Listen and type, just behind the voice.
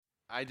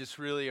I just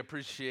really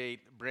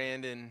appreciate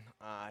Brandon,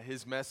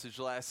 his message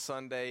last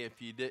Sunday.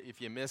 If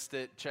you missed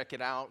it, check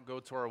it out. Go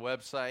to our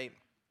website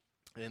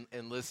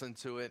and listen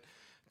to it.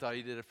 Thought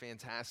he did a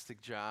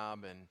fantastic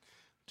job, and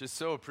just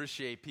so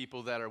appreciate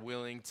people that are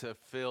willing to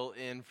fill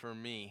in for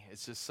me.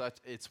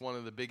 It's one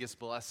of the biggest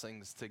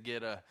blessings to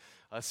get a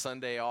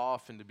Sunday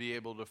off and to be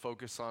able to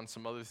focus on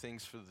some other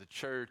things for the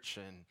church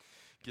and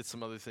get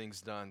some other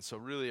things done. So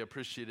really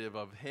appreciative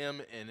of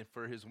him and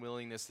for his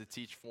willingness to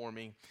teach for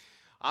me.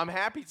 I'm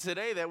happy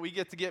today that we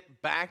get to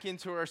get back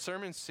into our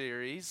sermon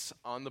series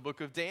on the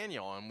book of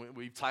Daniel, and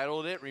we've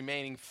titled it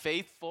Remaining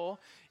Faithful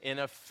in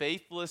a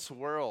Faithless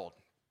World,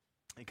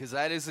 because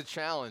that is a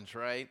challenge,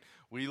 right?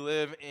 We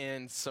live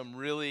in some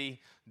really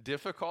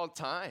difficult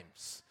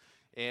times,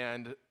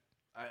 and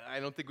I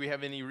don't think we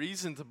have any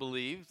reason to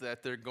believe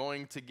that they're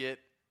going to get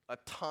a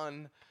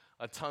ton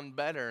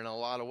better in a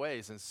lot of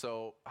ways. And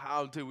so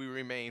how do we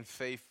remain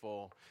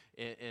faithful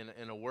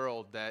in a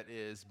world that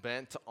is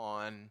bent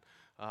on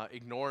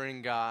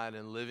ignoring God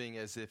and living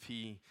as if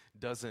he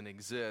doesn't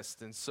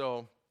exist? And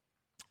so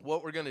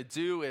what we're going to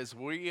do is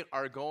we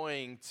are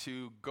going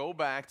to go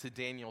back to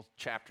Daniel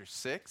chapter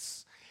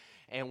 6,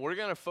 and we're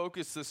going to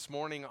focus this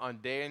morning on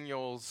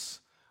Daniel's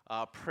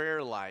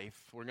prayer life.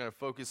 We're going to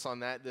focus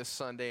on that this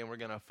Sunday, and we're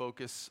going to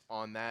focus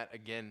on that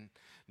again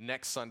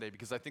next Sunday,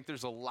 because I think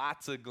there's a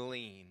lot to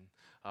glean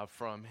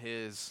from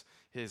his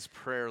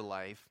prayer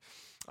life.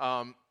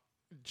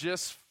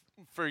 Just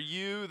for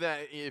you,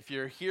 that if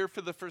you're here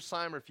for the first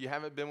time or if you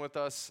haven't been with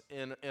us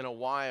in a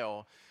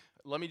while,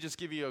 let me just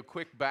give you a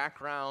quick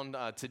background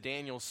to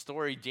Daniel's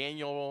story.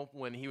 Daniel,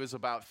 when he was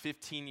about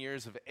 15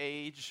 years of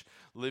age,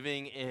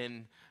 living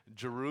in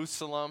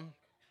Jerusalem,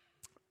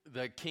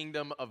 the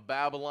kingdom of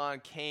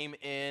Babylon came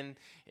in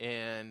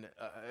and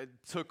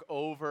took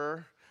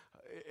over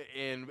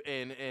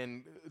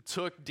and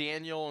took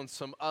Daniel and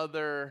some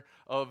other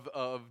of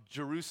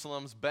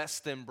Jerusalem's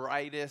best and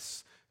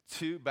brightest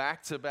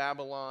back to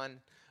Babylon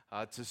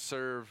to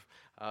serve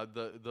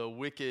the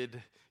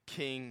wicked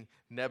king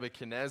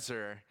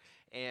Nebuchadnezzar.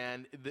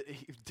 And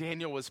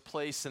Daniel was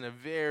placed in a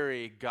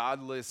very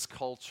godless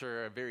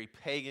culture, a very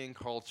pagan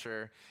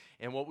culture.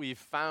 And what we've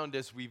found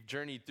as we've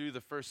journeyed through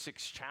the first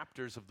 6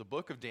 chapters of the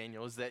book of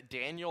Daniel is that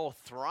Daniel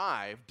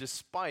thrived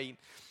despite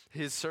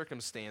his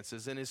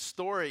circumstances. And his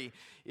story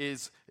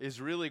is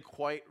really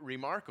quite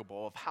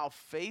remarkable of how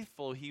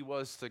faithful he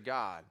was to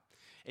God.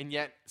 And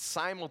yet,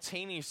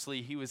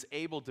 simultaneously, he was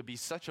able to be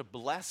such a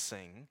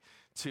blessing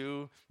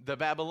to the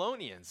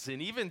Babylonians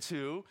and even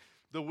to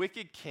the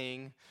wicked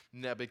king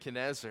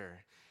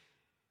Nebuchadnezzar.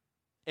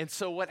 And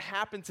so what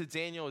happened to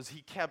Daniel is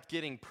he kept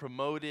getting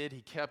promoted.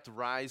 He kept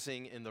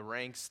rising in the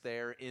ranks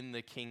there in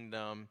the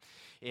kingdom.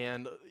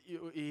 And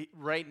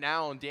right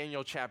now in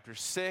Daniel chapter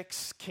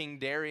 6, King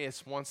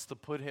Darius wants to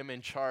put him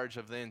in charge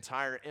of the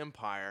entire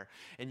empire.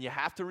 And you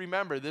have to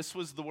remember, this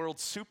was the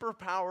world's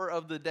superpower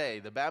of the day.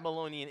 The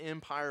Babylonian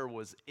Empire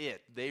was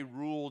it. They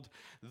ruled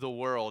the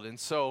world. And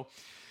so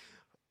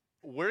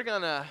we're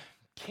going to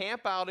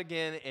camp out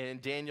again in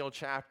Daniel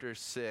chapter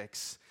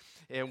 6.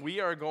 And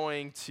we are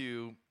going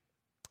to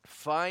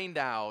find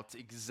out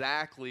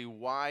exactly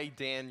why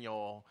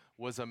Daniel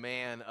was a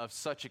man of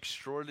such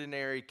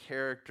extraordinary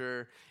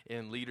character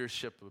and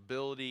leadership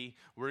ability.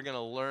 We're going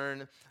to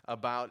learn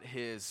about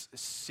his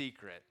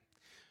secret.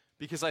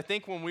 Because I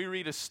think when we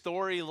read a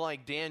story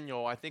like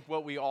Daniel, I think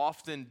what we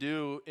often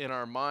do in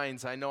our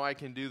minds, I know I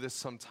can do this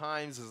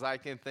sometimes, is I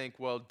can think,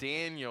 well,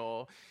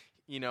 Daniel,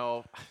 I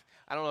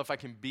don't know if I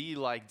can be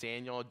like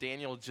Daniel.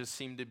 Daniel just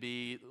seemed to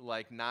be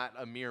like not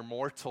a mere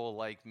mortal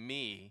like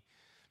me.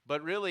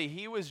 But really,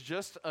 he was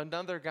just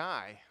another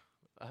guy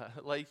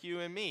like you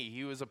and me.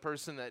 He was a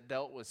person that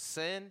dealt with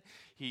sin.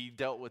 He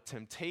dealt with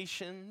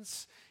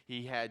temptations.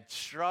 He had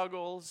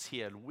struggles. He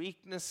had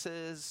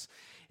weaknesses.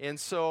 And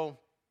so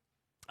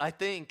I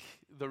think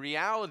the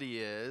reality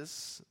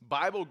is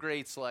Bible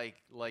greats like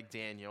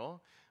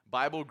Daniel,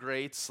 Bible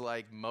greats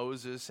like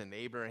Moses and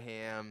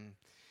Abraham,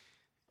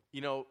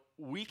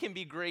 we can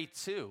be great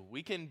too.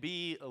 We can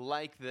be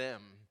like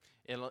them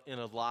in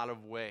a lot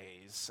of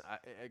ways,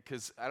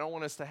 because I don't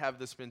want us to have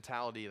this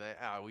mentality that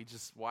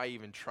why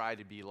even try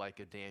to be like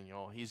a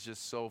Daniel? He's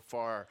just so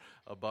far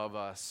above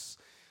us.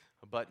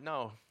 But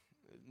no,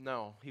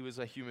 he was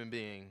a human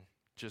being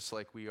just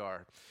like we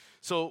are.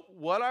 So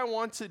what I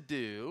want to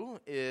do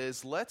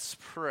is let's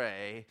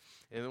pray,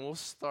 and then we'll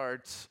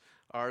start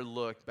our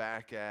look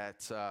back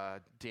at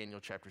Daniel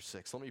chapter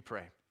 6. Let me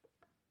pray.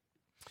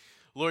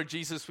 Lord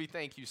Jesus, we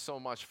thank you so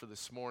much for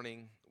this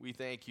morning. We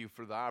thank you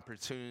for the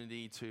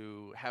opportunity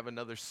to have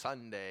another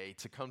Sunday,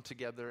 to come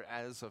together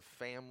as a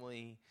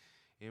family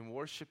and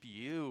worship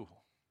you.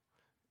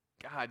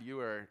 God,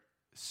 you are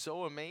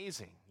so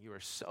amazing. You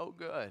are so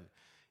good.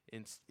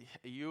 And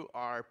you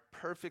are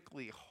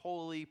perfectly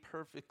holy,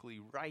 perfectly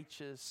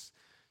righteous.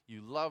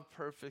 You love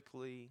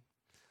perfectly.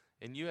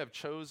 And you have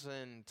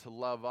chosen to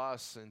love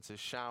us and to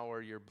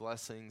shower your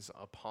blessings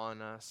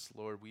upon us.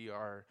 Lord, we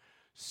are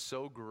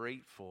so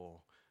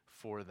grateful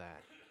for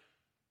that.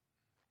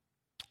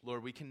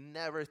 Lord, we can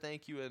never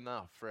thank you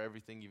enough for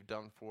everything you've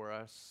done for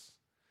us.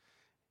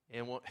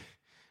 And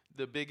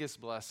the biggest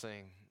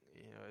blessing,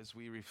 as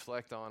we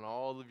reflect on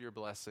all of your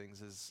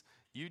blessings, is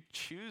you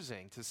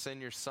choosing to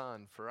send your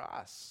Son for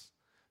us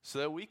so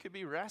that we could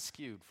be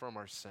rescued from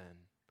our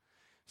sin,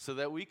 so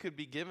that we could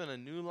be given a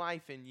new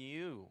life in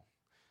you,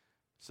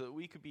 so that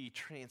we could be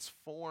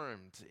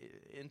transformed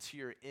into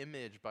your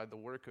image by the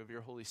work of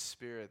your Holy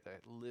Spirit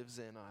that lives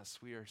in us.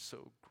 We are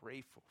so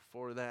grateful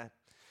for that.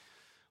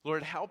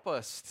 Lord, help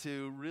us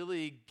to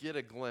really get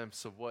a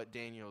glimpse of what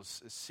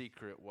Daniel's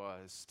secret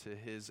was to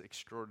his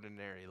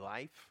extraordinary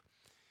life.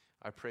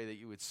 I pray that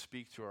you would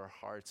speak to our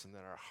hearts and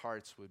that our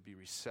hearts would be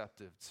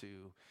receptive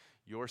to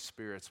your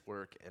Spirit's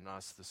work in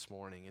us this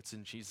morning. It's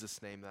in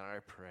Jesus' name that I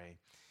pray.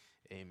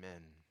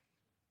 Amen.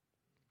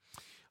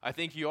 I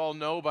think you all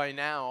know by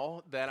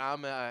now that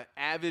I'm an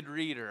avid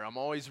reader. I'm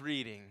always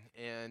reading,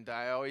 and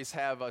I always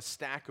have a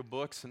stack of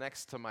books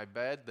next to my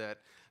bed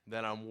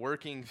that I'm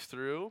working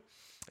through.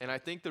 And I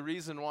think the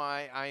reason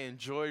why I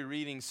enjoy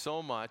reading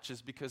so much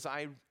is because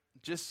I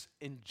just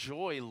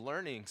enjoy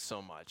learning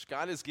so much.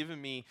 God has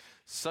given me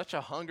such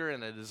a hunger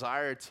and a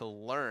desire to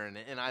learn,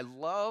 and I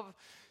love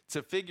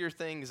to figure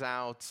things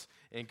out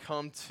and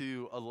come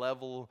to a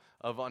level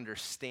of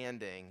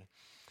understanding.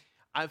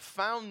 I've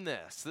found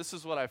this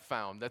is what I've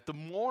found, that the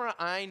more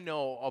I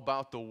know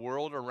about the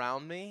world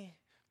around me,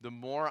 the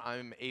more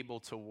I'm able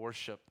to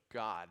worship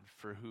God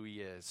for who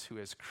he is, who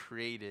has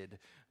created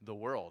the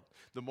world.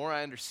 The more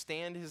I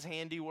understand his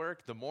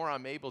handiwork, the more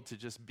I'm able to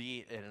just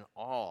be in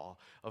awe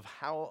of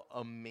how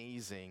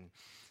amazing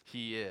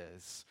he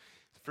is.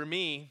 For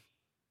me,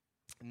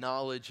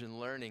 knowledge and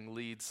learning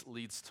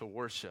leads to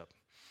worship.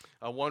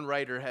 One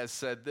writer has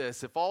said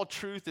this: if all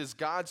truth is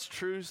God's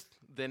truth,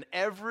 then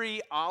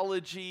every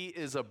ology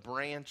is a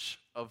branch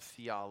of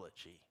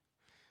theology.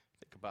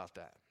 Think about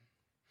that.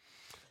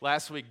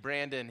 Last week,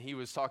 Brandon, he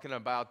was talking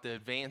about the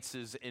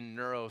advances in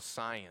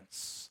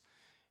neuroscience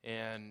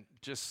and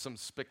just some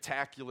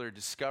spectacular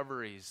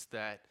discoveries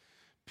that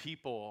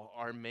people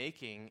are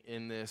making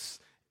in this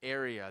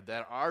area,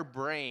 that our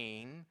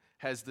brain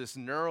has this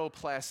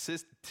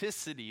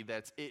neuroplasticity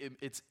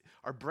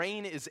our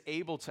brain is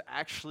able to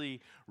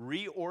actually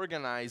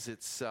reorganize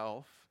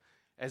itself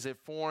as it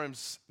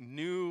forms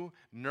new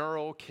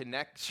neural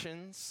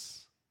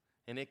connections,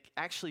 and it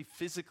actually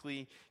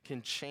physically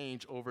can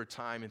change over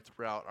time and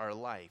throughout our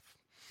life.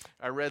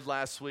 I read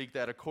last week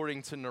that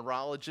according to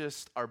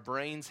neurologists, our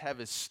brains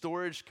have a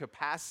storage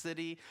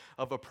capacity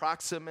of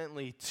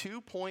approximately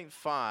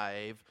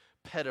 2.5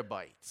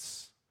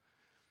 petabytes.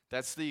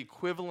 That's the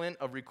equivalent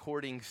of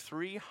recording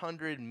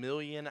 300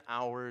 million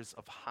hours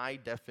of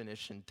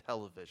high-definition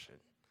television.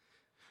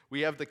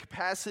 We have the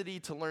capacity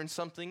to learn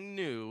something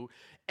new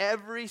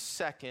every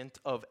second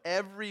of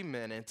every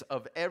minute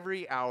of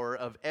every hour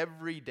of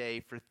every day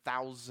for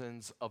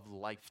thousands of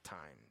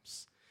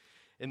lifetimes.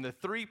 And the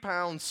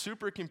 3-pound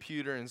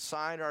supercomputer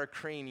inside our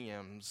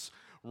craniums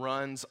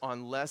runs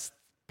on less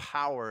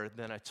power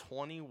than a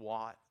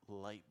 20-watt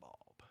light bulb.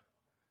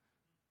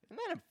 Isn't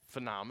that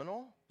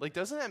phenomenal? Like,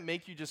 doesn't that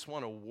make you just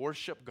want to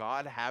worship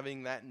God,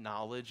 having that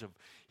knowledge of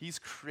he's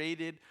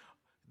created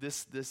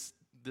this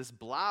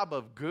blob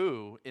of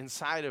goo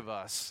inside of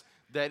us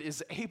that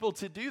is able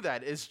to do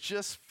that? Is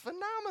just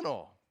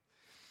phenomenal.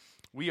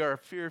 We are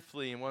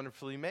fearfully and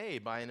wonderfully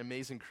made by an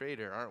amazing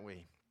creator, aren't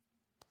we?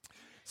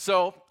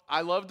 So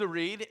I love to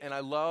read, and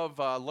I love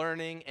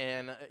learning,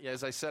 and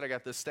as I said, I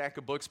got this stack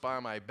of books by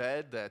my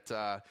bed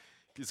that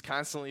is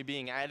constantly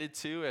being added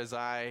to as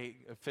I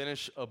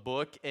finish a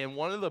book. And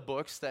one of the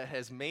books that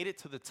has made it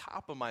to the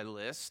top of my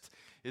list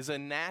is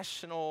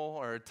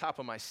top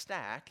of my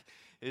stack,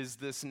 is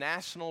this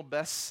national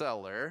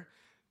bestseller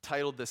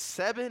titled The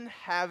 7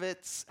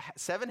 Habits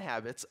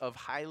of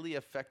Highly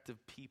Effective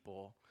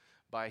People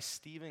by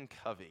Stephen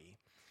Covey.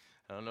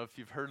 I don't know if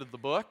you've heard of the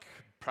book.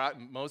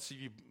 Most of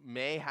you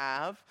may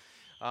have.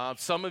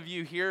 Some of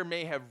you here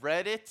may have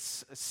read it.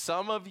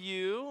 Some of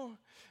you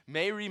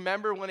may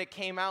remember when it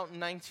came out in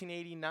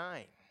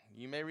 1989.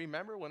 You may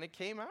remember when it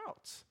came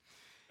out.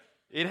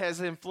 It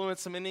has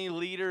influenced many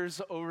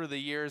leaders over the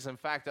years. In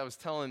fact, I was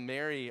telling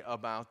Mary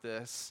about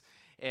this,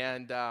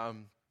 and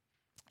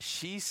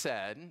she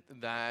said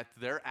that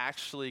they're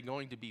actually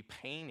going to be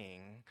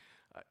painting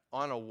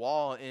on a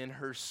wall in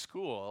her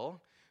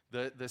school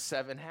the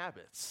 7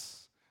 habits.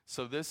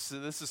 So this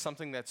is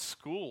something that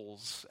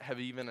schools have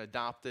even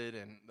adopted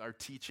and are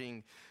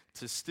teaching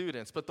to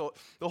students. But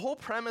the whole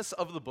premise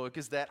of the book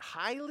is that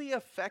highly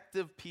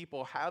effective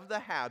people have the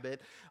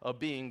habit of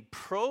being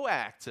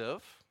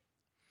proactive.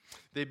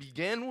 They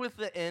begin with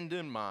the end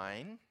in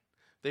mind.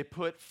 They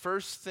put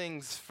first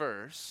things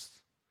first.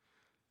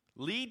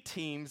 Lead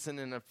teams in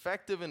an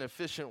effective and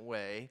efficient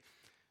way.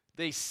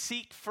 They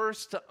seek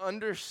first to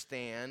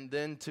understand,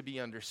 then to be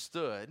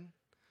understood.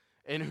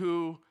 And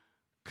who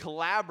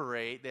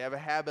collaborate, they have a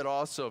habit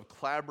also of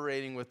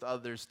collaborating with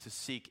others to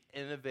seek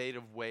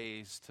innovative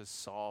ways to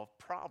solve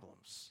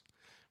problems.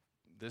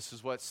 This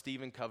is what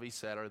Stephen Covey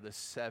said are the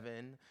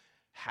 7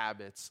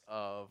 habits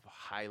of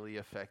highly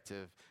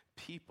effective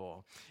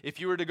people. If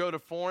you were to go to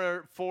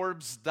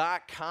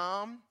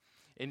Forbes.com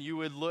and you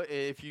would look,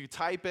 if you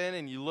type in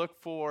and you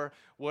look for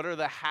what are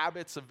the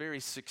habits of very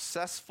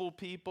successful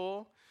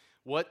people,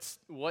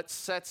 what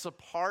sets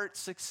apart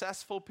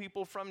successful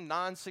people from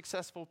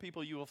non-successful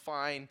people, you will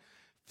find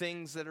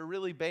things that are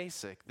really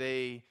basic.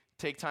 They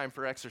take time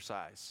for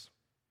exercise.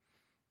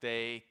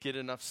 They get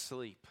enough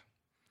sleep.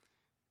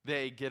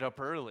 They get up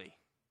early.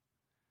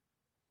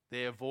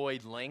 They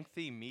avoid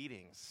lengthy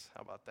meetings.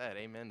 How about that?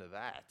 Amen to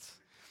that.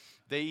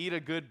 They eat a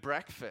good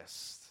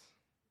breakfast.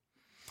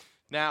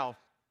 Now,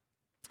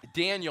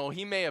 Daniel,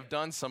 he may have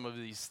done some of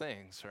these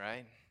things,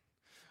 right?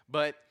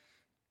 But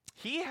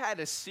he had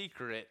a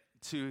secret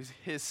to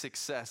his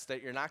success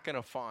that you're not going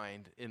to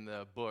find in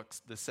the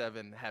books, The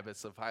 7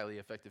 Habits of Highly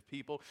Effective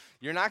People.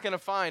 You're not going to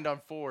find on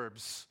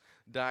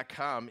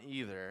Forbes.com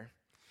either.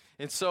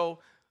 And so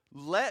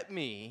let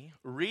me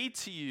read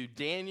to you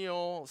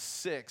Daniel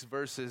 6,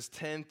 verses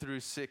 10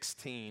 through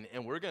 16,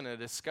 and we're going to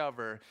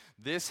discover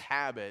this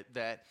habit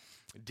that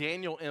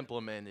Daniel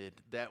implemented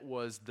that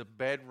was the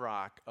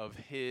bedrock of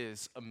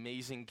his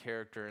amazing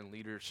character and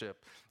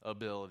leadership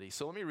ability.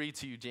 So let me read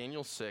to you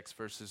Daniel 6,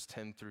 verses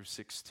 10 through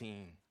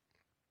 16.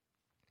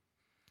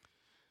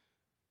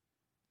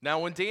 Now,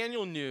 when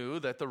Daniel knew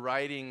that the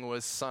writing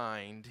was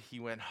signed, he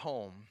went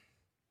home.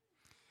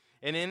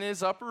 And in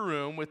his upper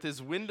room, with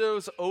his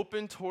windows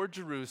open toward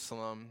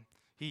Jerusalem,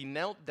 he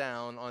knelt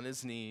down on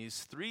his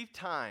knees 3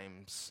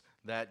 times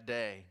that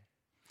day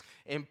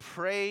and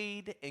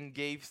prayed and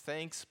gave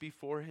thanks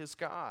before his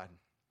God,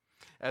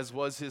 as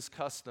was his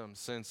custom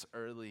since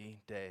early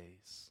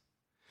days.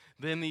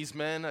 Then these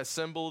men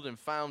assembled and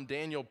found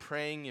Daniel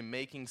praying and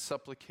making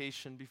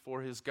supplication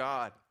before his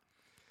God.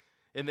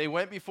 And they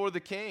went before the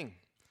king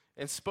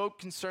and spoke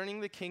concerning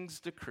the king's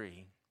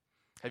decree.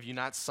 Have you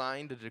not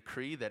signed a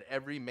decree that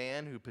every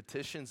man who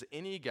petitions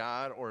any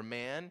god or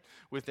man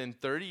within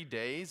 30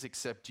 days,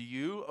 except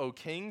you, O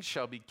king,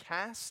 shall be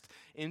cast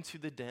into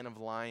the den of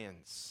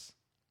lions?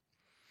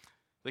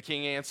 The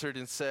king answered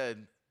and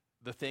said,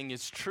 the thing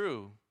is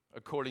true,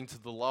 according to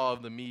the law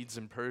of the Medes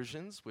and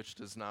Persians, which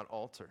does not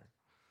alter.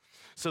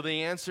 So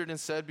they answered and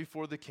said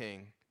before the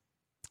king,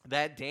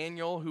 that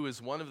Daniel, who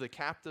is one of the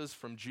captives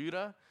from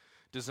Judah,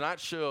 does not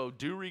show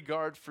due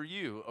regard for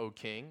you, O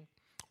king,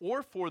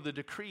 or for the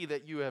decree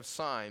that you have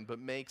signed, but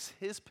makes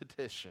his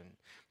petition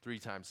 3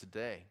 times a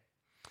day.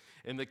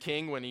 And the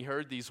king, when he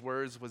heard these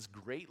words, was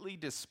greatly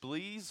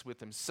displeased with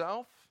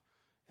himself,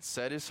 and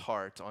set his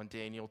heart on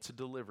Daniel to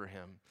deliver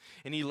him.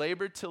 And he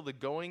labored till the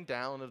going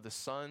down of the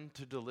sun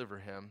to deliver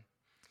him.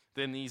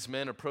 Then these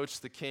men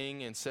approached the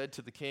king and said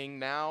to the king,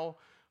 know,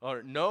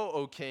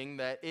 O king,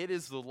 that it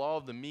is the law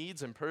of the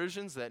Medes and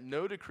Persians that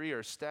no decree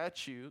or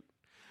statute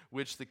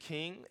which the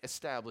king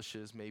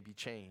establishes may be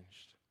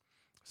changed.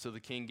 So the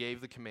king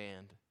gave the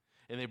command,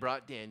 and they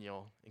brought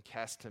Daniel and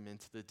cast him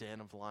into the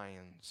den of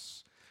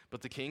lions.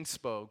 But the king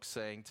spoke,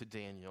 saying to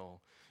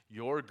Daniel,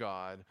 your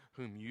God,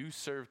 whom you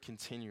serve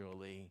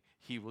continually,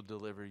 he will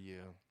deliver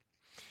you.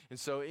 And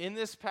so in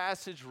this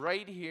passage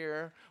right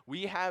here,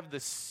 we have the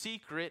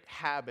secret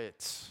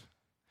habit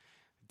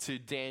to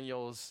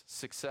Daniel's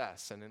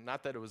success. And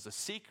not that it was a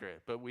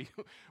secret, but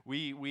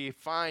we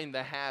find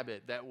the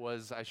habit that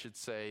was, I should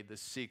say, the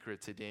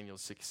secret to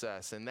Daniel's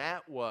success. And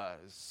that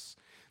was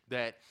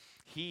that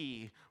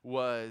he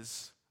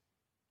was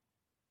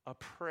a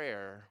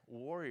prayer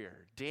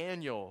warrior.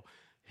 Daniel,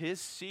 his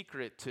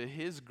secret to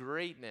his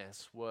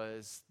greatness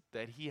was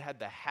that he had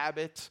the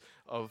habit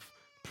of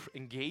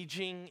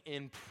engaging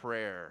in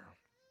prayer.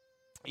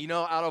 You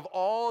know, out of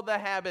all the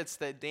habits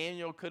that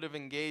Daniel could have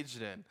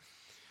engaged in,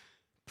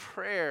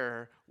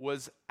 prayer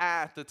was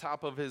at the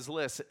top of his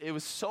list. It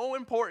was so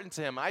important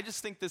to him. I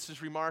just think this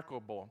is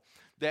remarkable,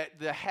 that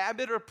the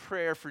habit of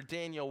prayer for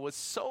Daniel was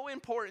so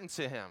important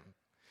to him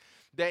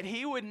that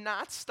he would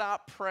not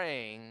stop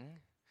praying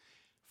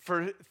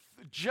for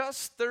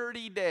just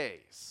 30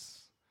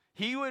 days.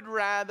 He would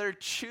rather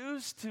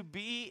choose to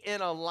be in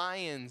a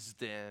lion's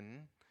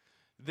den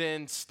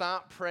than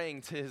stop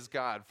praying to his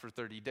God for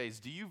 30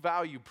 days. Do you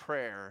value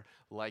prayer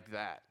like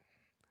that?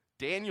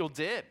 Daniel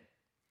did.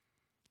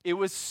 It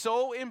was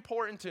so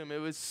important to him. It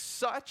was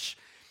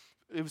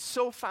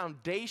so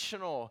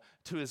foundational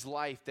to his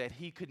life that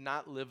he could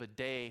not live a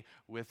day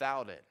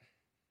without it.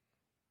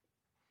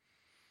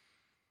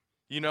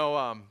 You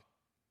know,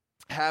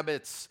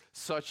 habits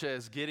such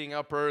as getting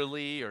up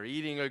early or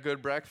eating a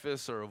good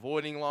breakfast or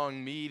avoiding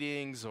long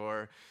meetings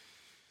or,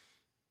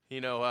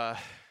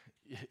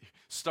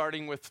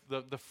 starting with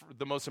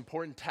the most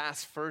important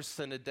task first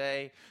in a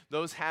day,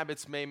 those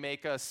habits may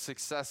make us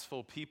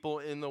successful people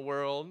in the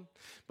world,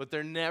 but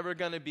they're never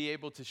going to be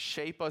able to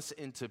shape us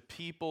into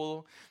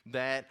people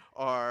that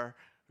are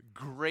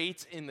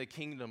great in the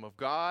kingdom of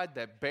God,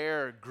 that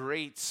bear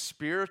great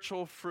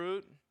spiritual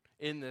fruit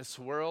in this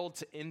world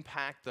to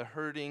impact the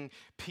hurting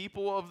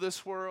people of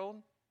this world.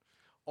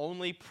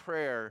 Only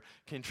prayer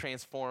can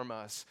transform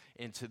us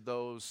into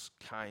those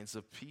kinds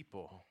of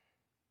people.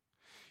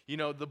 You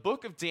know, the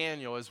book of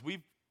Daniel, as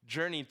we've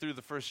journeyed through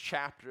the first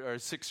chapter or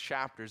 6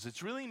 chapters,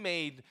 it's really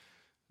made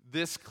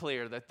this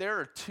clear, that there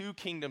are two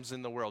kingdoms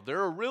in the world.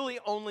 There are really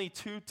only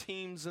two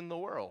teams in the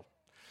world.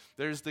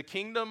 There's the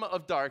kingdom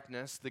of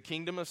darkness, the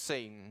kingdom of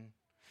Satan,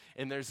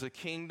 and there's the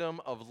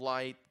kingdom of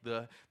light,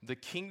 the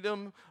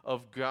kingdom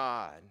of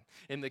God.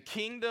 And the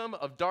kingdom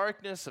of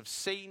darkness, of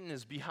Satan,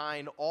 is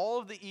behind all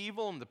of the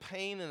evil and the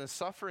pain and the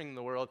suffering in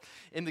the world.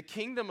 And the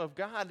kingdom of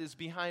God is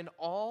behind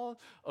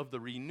all of the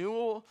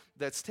renewal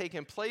that's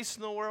taken place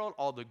in the world,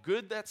 all the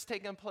good that's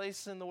taken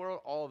place in the world,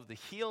 all of the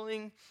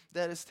healing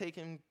that has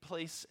taken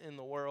place in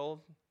the world.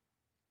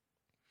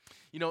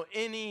 You know,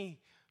 any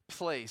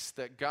place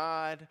that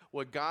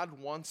what God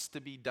wants to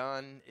be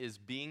done is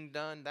being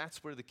done,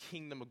 that's where the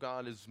kingdom of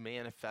God is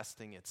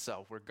manifesting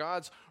itself. Where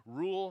God's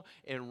rule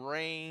and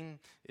reign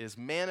is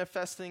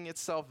manifesting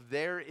itself,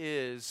 there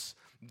is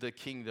the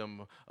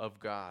kingdom of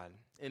God.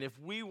 And if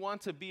we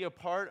want to be a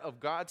part of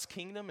God's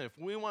kingdom, if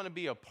we want to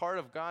be a part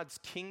of God's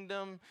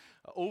kingdom,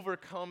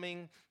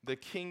 overcoming the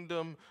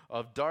kingdom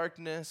of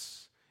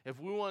darkness, if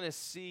we want to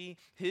see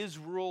his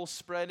rule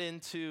spread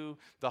into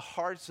the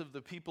hearts of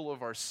the people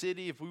of our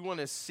city, if we want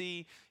to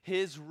see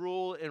his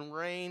rule and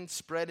reign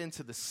spread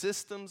into the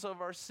systems of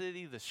our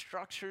city, the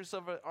structures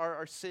of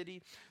our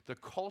city, the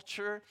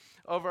culture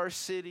of our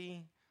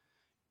city,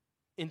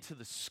 into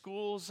the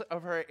schools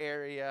of our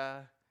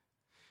area,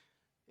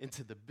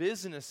 into the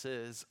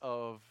businesses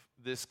of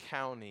this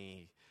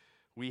county,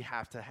 we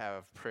have to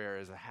have prayer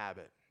as a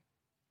habit.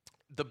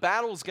 The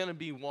battle is going to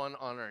be won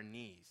on our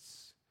knees.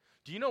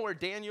 Do you know where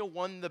Daniel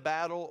won the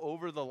battle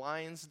over the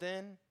lion's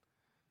den?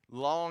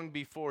 Long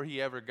before he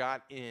ever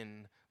got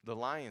in the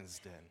lion's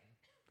den.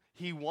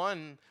 He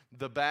won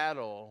the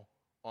battle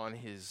on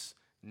his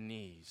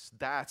knees.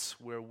 That's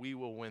where we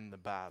will win the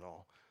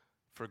battle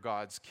for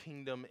God's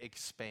kingdom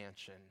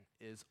expansion,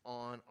 is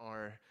on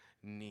our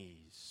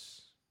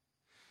knees.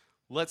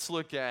 Let's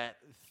look at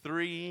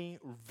three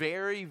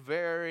very,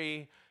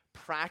 very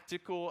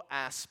practical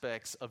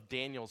aspects of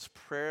Daniel's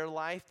prayer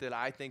life that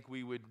I think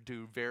we would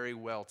do very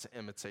well to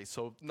imitate.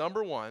 So,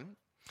 number one,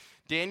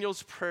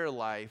 Daniel's prayer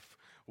life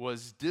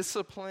was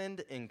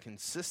disciplined and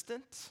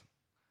consistent.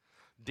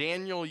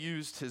 Daniel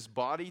used his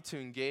body to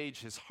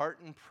engage his heart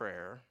in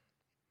prayer.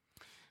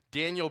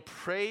 Daniel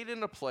prayed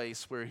in a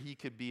place where he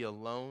could be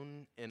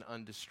alone and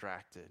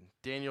undistracted.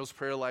 Daniel's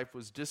prayer life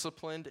was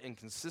disciplined and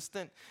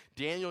consistent.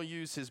 Daniel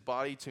used his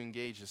body to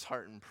engage his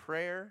heart in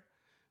prayer.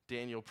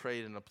 Daniel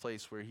prayed in a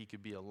place where he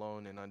could be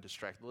alone and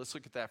undistracted. Let's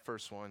look at that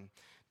first one.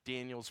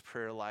 Daniel's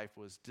prayer life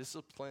was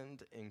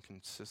disciplined and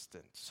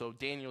consistent. So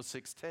Daniel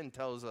 6:10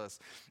 tells us,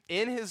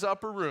 in his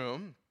upper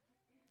room,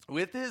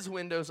 with his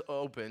windows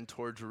open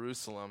toward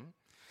Jerusalem,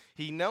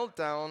 he knelt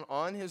down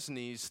on his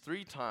knees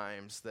 3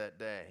 times that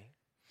day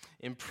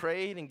and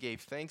prayed and gave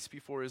thanks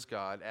before his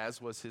God,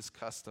 as was his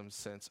custom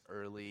since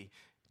early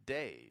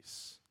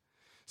days.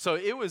 So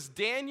it was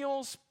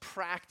Daniel's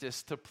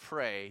practice to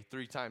pray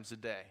 3 times a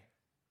day.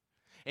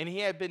 And he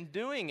had been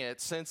doing it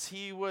since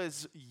he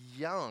was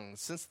young,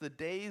 since the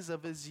days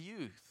of his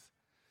youth.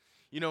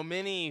 You know,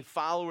 many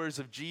followers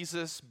of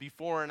Jesus,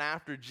 before and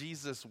after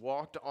Jesus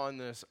walked on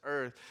this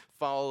earth,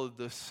 followed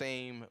the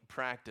same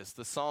practice.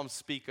 The Psalms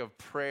speak of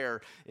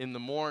prayer in the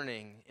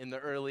morning, in the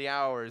early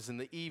hours, in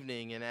the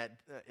evening, and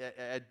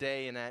at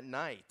day and at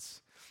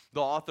night.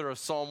 The author of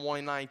Psalm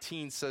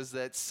 119 says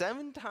that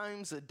 7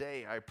 times a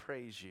day I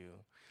praise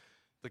you.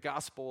 The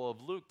Gospel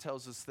of Luke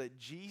tells us that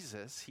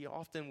Jesus, he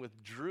often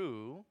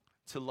withdrew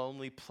to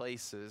lonely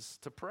places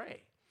to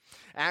pray.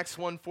 Acts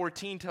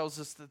 1:14 tells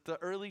us that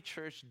the early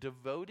church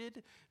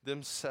devoted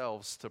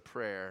themselves to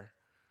prayer.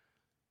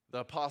 The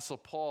Apostle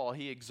Paul,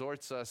 he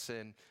exhorts us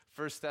in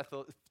 1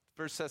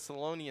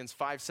 Thessalonians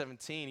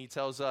 5:17. He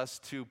tells us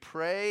to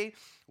pray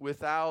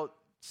without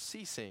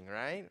ceasing,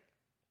 right?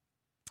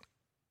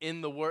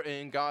 In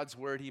God's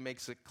word, he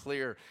makes it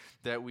clear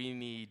that we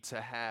need to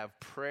have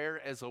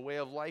prayer as a way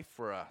of life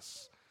for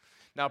us.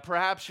 Now,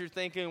 perhaps you're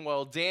thinking,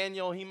 well,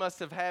 Daniel, he must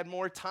have had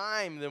more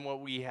time than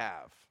what we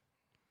have.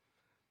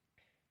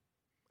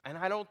 And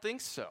I don't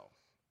think so.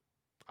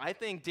 I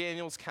think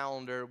Daniel's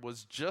calendar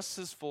was just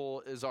as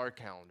full as our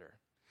calendar.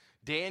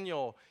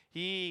 Daniel,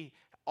 he,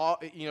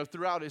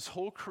 throughout his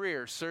whole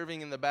career serving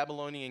in the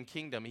Babylonian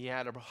kingdom, he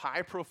had a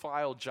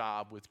high-profile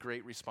job with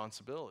great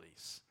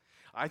responsibilities.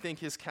 I think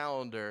his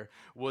calendar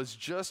was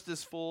just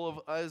as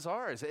full as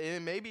ours,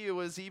 and maybe it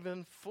was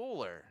even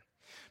fuller.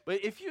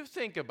 But if you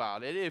think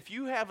about it, if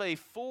you have a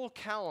full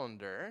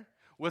calendar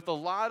with a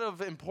lot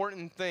of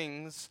important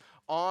things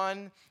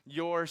on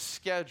your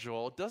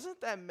schedule, doesn't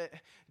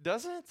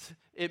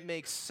it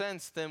make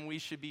sense then we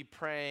should be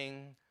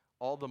praying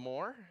all the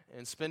more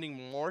and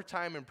spending more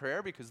time in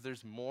prayer because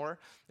there's more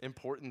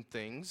important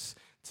things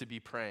to be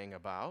praying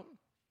about?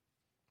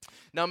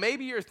 Now,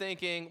 maybe you're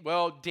thinking,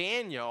 well,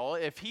 Daniel,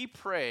 if he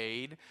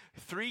prayed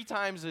 3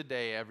 times a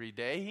day every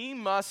day, he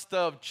must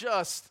have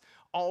just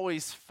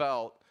always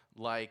felt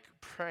like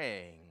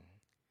praying.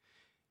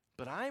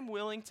 But I'm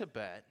willing to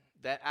bet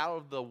that out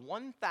of the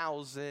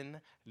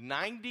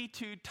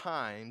 1,092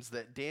 times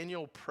that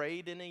Daniel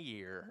prayed in a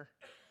year,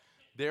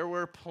 there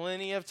were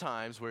plenty of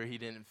times where he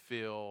didn't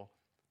feel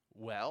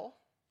well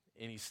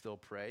and he still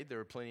prayed. There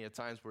were plenty of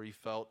times where he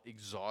felt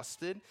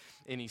exhausted,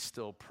 and he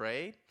still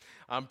prayed.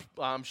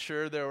 I'm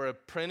sure there were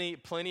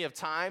plenty of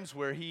times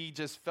where he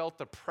just felt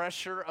the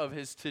pressure of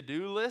his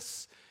to-do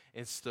list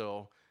and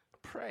still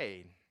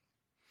prayed.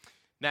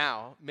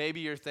 Now,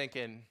 maybe you're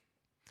thinking,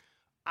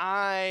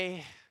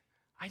 I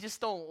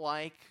just don't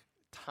like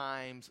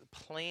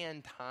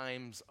planned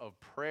times of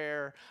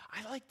prayer.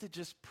 I like to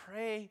just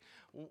pray,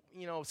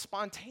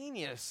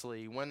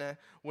 spontaneously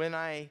when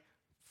I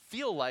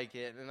feel like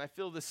it and I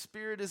feel the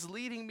Spirit is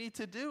leading me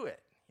to do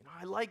it.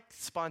 I like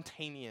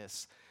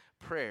spontaneous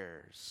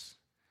prayers.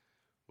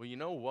 Well, you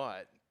know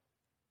what?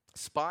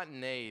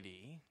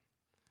 Spontaneity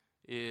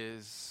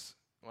is,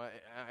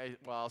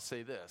 I'll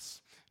say this.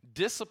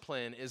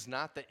 Discipline is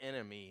not the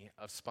enemy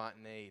of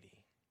spontaneity.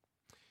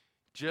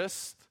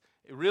 Just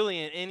really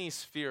in any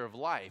sphere of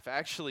life,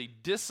 actually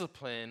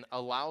discipline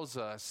allows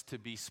us to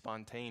be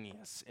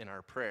spontaneous in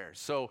our prayers.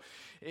 So,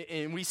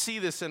 and we see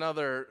this in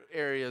other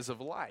areas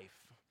of life.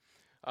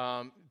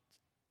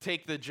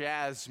 Take the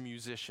jazz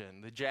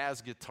musician, the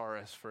jazz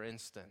guitarist, for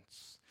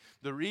instance.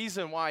 The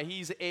reason why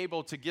he's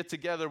able to get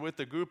together with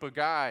a group of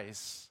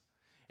guys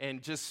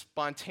and just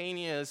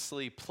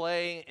spontaneously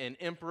play and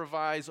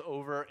improvise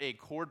over a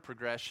chord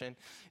progression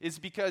is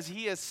because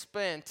he has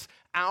spent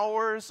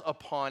hours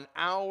upon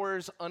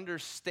hours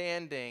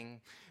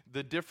understanding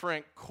the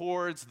different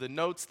chords, the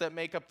notes that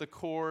make up the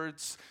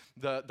chords,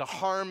 the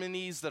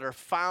harmonies that are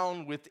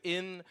found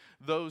within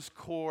those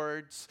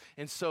chords.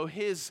 And so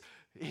his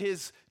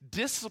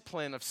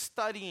discipline of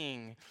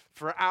studying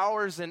for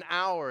hours and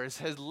hours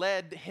has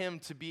led him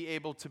to be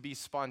able to be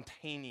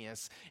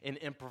spontaneous and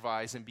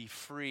improvise and be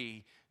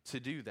free to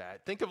do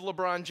that. Think of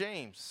LeBron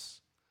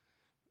James.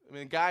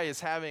 The guy is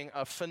having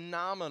a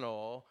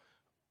phenomenal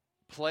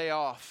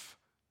playoffs.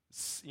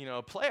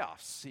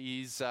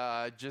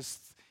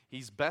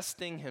 He's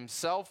besting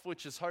himself,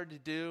 which is hard to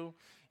do.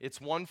 It's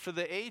one for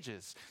the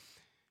ages.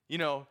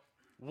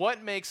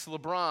 What makes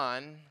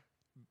LeBron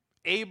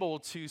able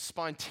to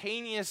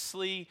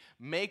spontaneously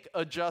make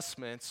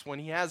adjustments when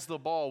he has the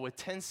ball with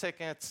 10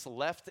 seconds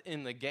left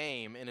in the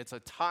game and it's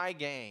a tie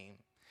game?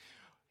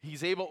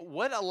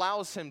 What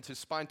allows him to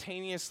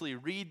spontaneously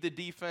read the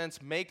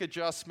defense, make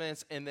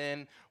adjustments, and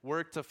then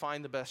work to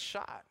find the best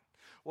shot?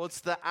 Well, it's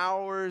the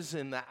hours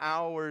and the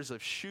hours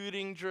of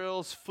shooting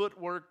drills,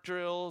 footwork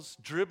drills,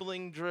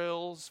 dribbling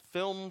drills,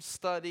 film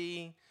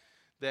study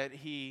that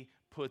he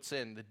puts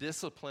in. The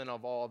discipline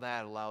of all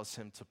that allows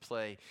him to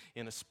play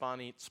in a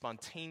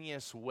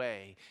spontaneous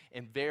way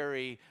in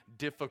very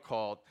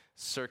difficult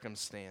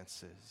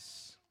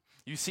circumstances.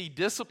 You see,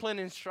 discipline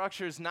and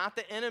structure is not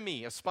the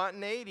enemy of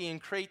spontaneity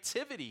and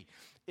creativity.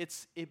 It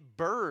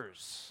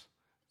burrs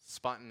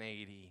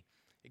spontaneity.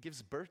 It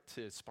gives birth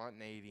to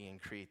spontaneity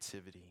and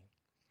creativity.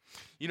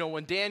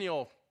 When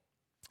Daniel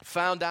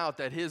found out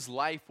that his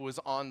life was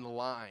on the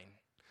line,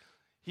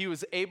 he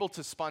was able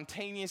to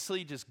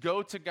spontaneously just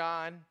go to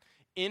God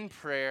in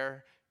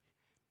prayer.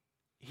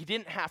 He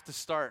didn't have to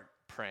start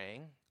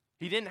praying.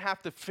 He didn't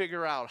have to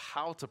figure out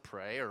how to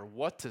pray or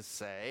what to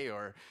say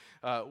or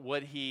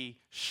what he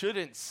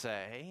shouldn't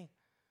say.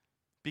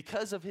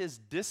 Because of his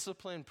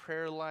disciplined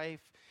prayer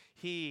life,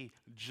 he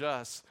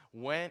just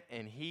went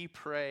and he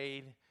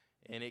prayed,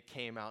 and it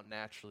came out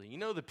naturally.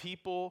 The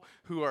people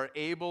who are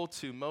able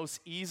to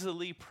most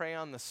easily pray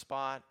on the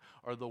spot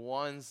are the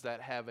ones that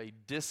have a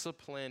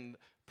disciplined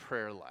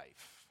prayer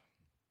life.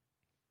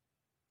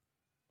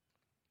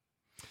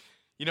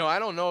 I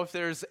don't know if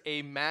there's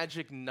a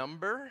magic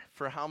number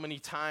for how many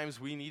times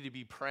we need to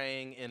be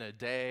praying in a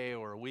day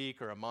or a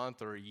week or a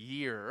month or a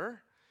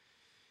year.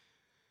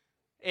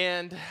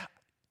 And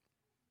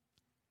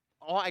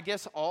I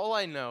guess all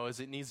I know is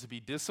it needs to be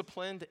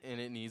disciplined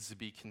and it needs to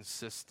be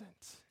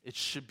consistent. It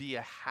should be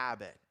a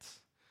habit.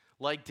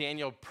 Like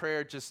Daniel,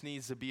 prayer just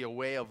needs to be a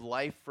way of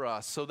life for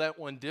us so that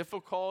when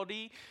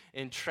difficulty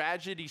and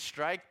tragedy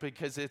strike,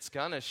 because it's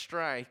going to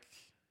strike,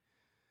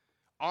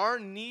 our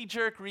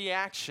knee-jerk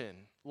reaction,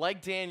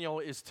 like Daniel,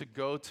 is to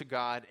go to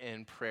God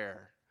in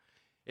prayer.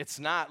 It's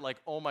not like,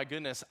 oh my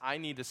goodness, I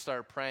need to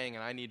start praying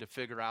and I need to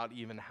figure out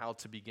even how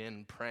to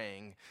begin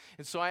praying.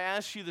 And so I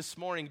ask you this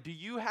morning, do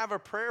you have a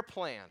prayer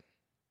plan?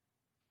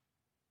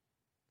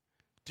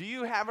 Do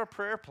you have a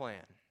prayer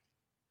plan?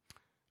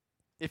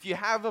 If you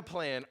have a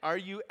plan, are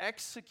you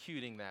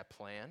executing that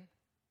plan?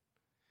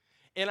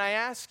 And I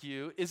ask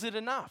you, is it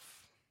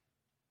enough?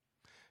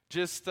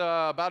 Just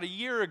about a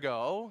year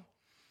ago,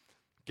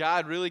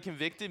 God really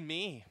convicted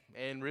me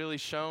and really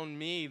shown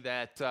me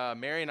that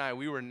Mary and I,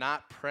 we were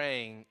not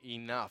praying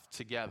enough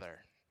together.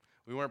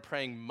 We weren't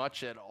praying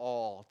much at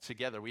all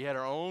together. We had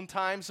our own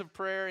times of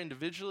prayer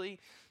individually,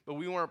 but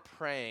we weren't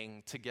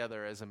praying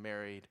together as a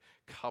married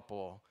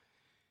couple.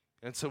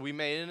 And so we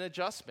made an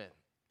adjustment.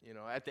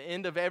 At the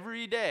end of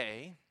every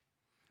day,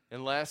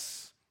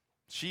 unless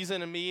she's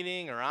in a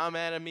meeting or I'm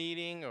at a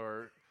meeting,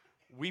 or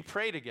we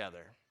pray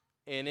together.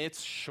 And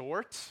it's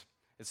short,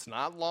 it's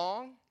not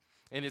long.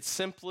 And it's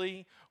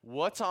simply,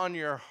 what's on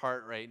your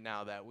heart right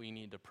now that we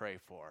need to pray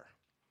for?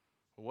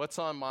 What's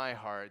on my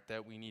heart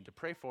that we need to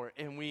pray for?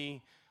 And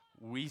we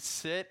We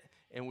sit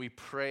and we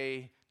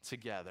pray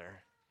together.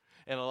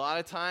 And a lot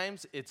of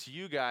times, it's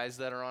you guys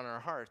that are on our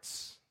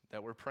hearts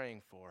that we're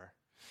praying for.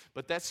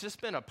 But that's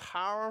just been a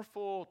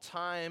powerful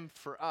time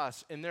for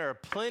us. And there are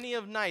plenty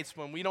of nights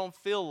when we don't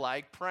feel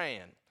like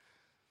praying.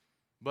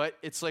 But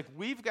it's like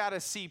we've got to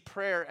see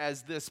prayer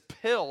as this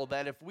pill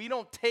that if we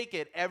don't take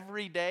it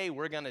every day,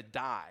 we're going to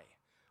die.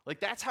 Like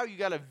that's how you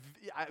got to,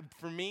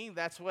 for me,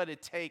 that's what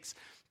it takes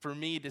for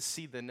me to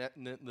see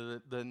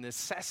the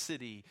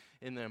necessity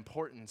and the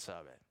importance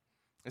of it.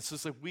 It's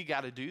just like we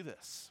got to do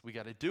this. We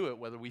got to do it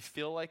whether we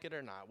feel like it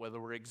or not, whether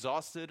we're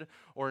exhausted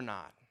or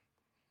not.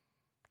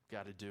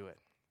 Got to do it.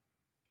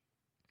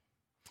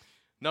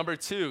 Number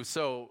 2,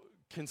 so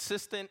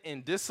consistent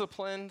and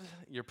disciplined,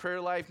 your prayer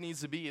life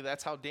needs to be.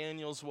 That's how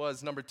Daniel's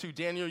was. Number 2,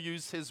 Daniel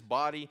used his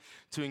body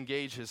to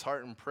engage his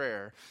heart in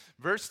prayer.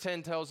 Verse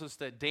 10 tells us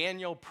that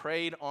Daniel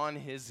prayed on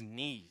his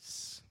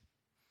knees.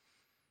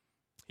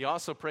 He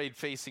also prayed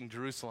facing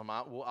Jerusalem.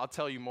 I'll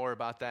tell you more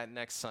about that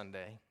next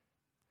Sunday.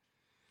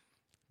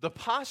 The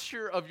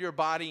posture of your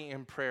body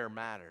in prayer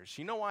matters.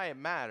 You know why it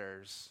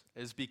matters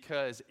is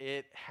because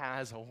it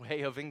has a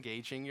way of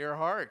engaging your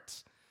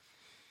heart.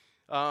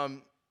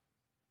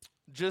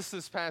 Just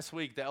this past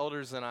week, the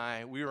elders and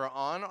I, we were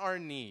on our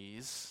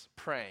knees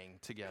praying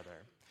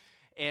together.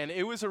 And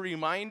it was a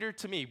reminder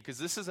to me, because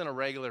this isn't a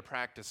regular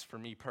practice for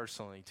me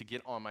personally, to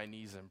get on my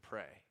knees and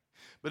pray.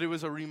 But it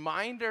was a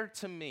reminder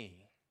to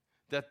me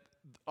that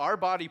our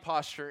body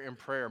posture in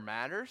prayer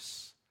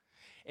matters.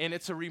 And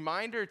it's a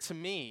reminder to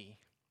me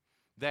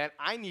that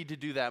I need to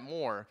do that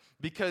more,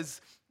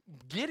 because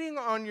getting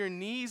on your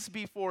knees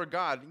before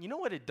God, you know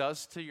what it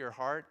does to your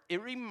heart?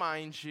 It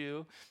reminds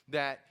you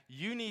that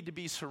you need to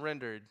be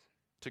surrendered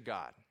to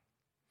God.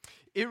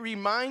 It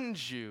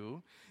reminds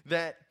you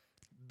that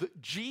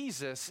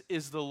Jesus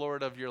is the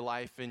Lord of your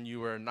life and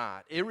you are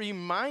not. It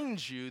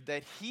reminds you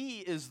that he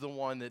is the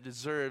one that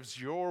deserves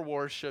your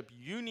worship.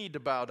 You need to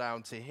bow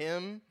down to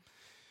him.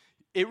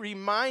 It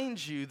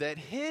reminds you that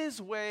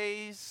his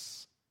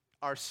ways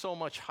are so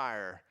much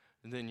higher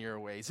than your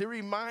ways. It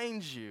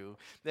reminds you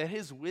that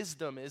his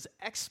wisdom is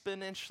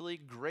exponentially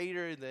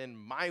greater than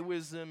my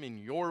wisdom and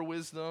your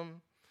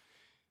wisdom.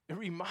 It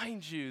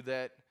reminds you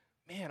that,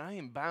 man, I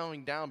am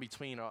bowing down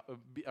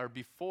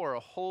before a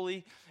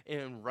holy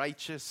and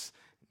righteous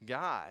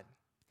God.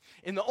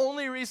 And the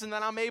only reason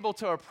that I'm able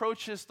to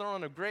approach his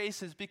throne of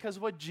grace is because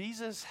what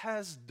Jesus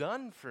has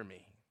done for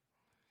me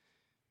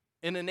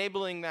in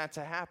enabling that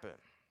to happen.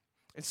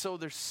 And so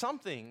there's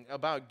something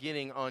about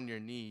getting on your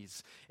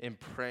knees and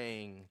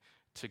praying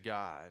to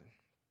God.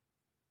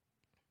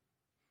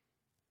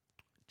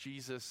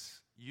 Jesus,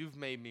 you've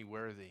made me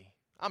worthy.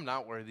 I'm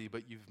not worthy,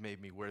 but you've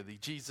made me worthy.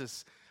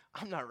 Jesus,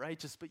 I'm not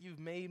righteous, but you've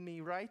made me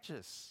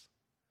righteous.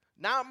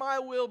 Not my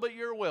will, but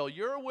your will.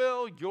 Your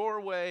will, your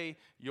way,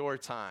 your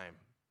time.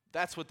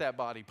 That's what that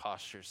body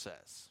posture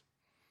says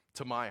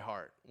to my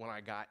heart when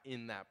I got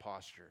in that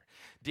posture.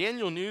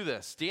 Daniel knew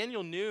this.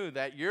 Daniel knew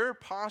that your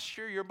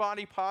posture, your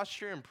body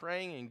posture and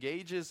praying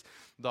engages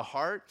the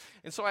heart.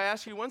 And so I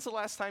ask you, when's the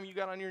last time you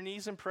got on your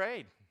knees and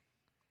prayed?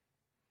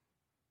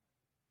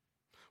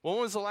 When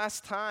was the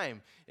last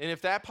time? And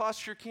if that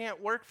posture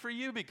can't work for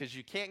you because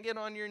you can't get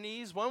on your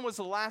knees, when was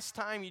the last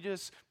time you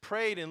just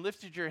prayed and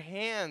lifted your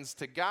hands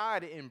to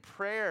God in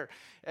prayer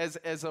as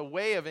a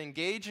way of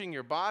engaging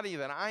your body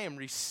that I am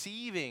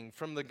receiving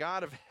from the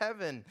God of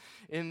heaven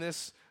in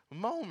this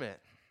moment?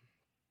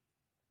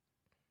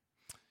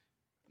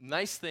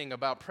 Nice thing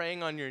about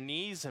praying on your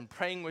knees and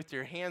praying with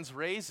your hands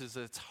raised is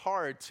it's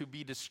hard to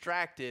be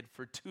distracted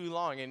for too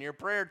long in your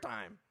prayer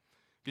time.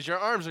 Because your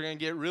arms are going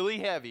to get really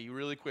heavy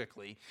really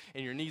quickly,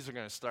 and your knees are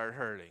going to start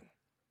hurting.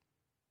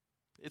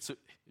 You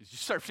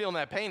start feeling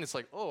that pain, it's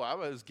like, oh, I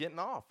was getting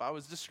off. I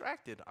was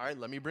distracted. All right,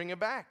 let me bring it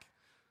back,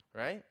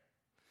 right?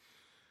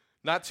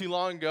 Not too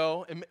long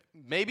ago, and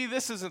maybe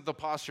this isn't the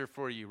posture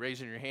for you,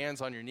 raising your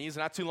hands on your knees.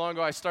 Not too long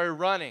ago, I started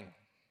running,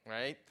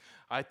 right?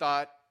 I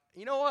thought,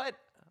 you know what?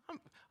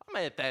 I'm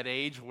at that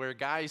age where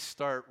guys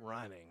start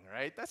running,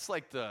 right? That's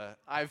like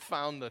I've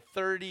found the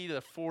 30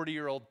 to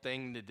 40-year-old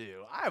thing to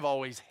do. I've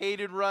always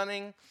hated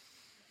running.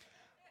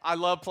 I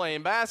love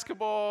playing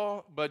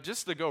basketball, but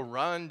just to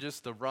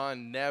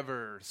run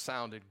never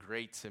sounded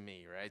great to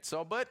me, right?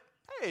 So, but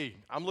hey,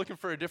 I'm looking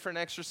for a different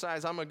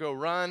exercise. I'm going to go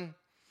run.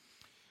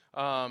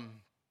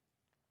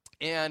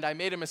 And I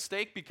made a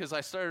mistake because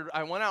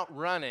I went out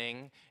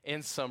running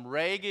in some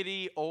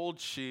raggedy old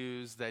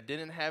shoes that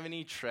didn't have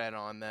any tread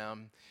on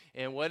them.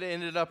 And what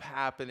ended up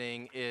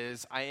happening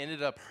is I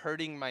ended up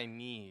hurting my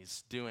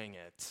knees doing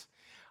it.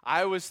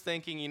 I was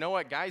thinking, you know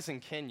what, guys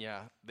in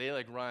Kenya, they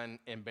run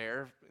in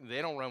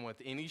they don't run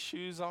with any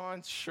shoes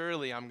on.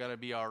 Surely I'm going to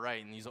be all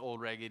right in these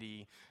old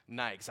raggedy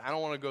Nikes. I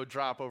don't want to go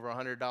drop over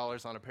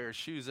 $100 on a pair of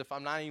shoes if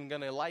I'm not even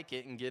going to like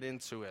it and get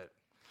into it.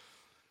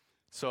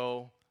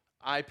 So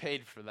I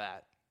paid for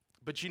that.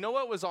 But you know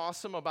what was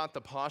awesome about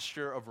the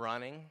posture of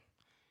running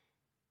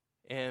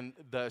and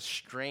the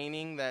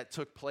straining that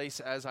took place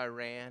as I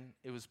ran?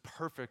 It was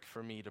perfect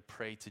for me to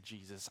pray to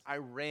Jesus. I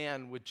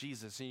ran with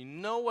Jesus. And you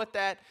know what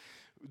that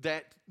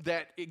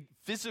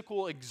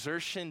physical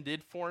exertion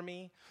did for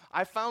me,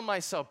 I found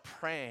myself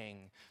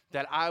praying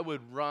that I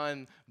would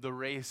run the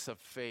race of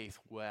faith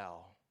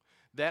well,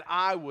 that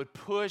I would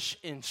push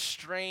and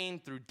strain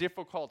through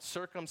difficult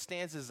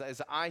circumstances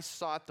as I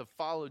sought to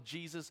follow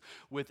Jesus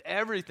with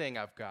everything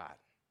I've got.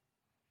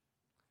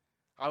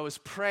 I was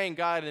praying,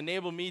 God,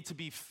 enable me to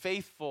be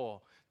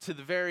faithful to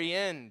the very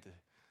end.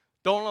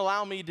 Don't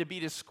allow me to be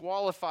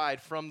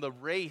disqualified from the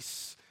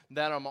race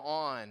that I'm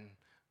on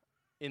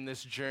in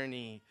this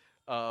journey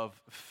of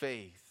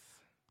faith.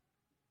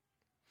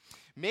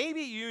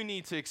 Maybe you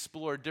need to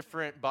explore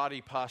different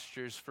body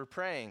postures for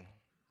praying.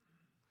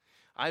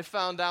 I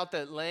found out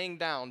that laying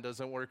down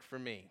doesn't work for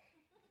me.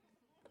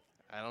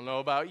 I don't know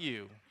about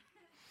you.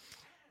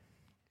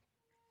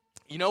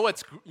 You know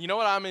what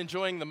I'm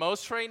enjoying the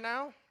most right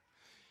now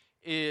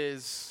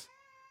is,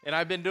 and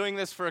I've been doing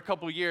this for a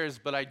couple years,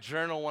 but I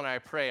journal when I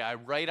pray. I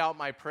write out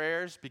my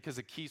prayers because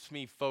it keeps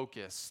me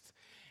focused.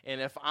 And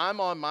if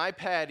I'm on my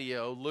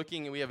patio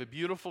looking, and we have a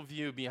beautiful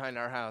view behind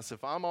our house,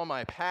 if I'm on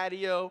my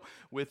patio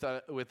with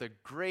a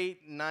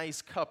great,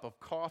 nice cup of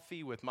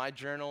coffee with my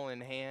journal in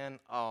hand,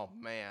 oh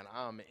man,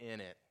 I'm in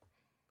it.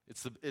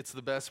 It's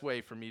the best way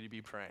for me to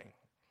be praying.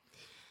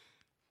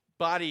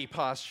 Body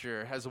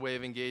posture has a way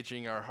of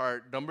engaging our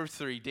heart. Number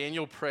 3,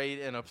 Daniel prayed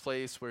in a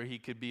place where he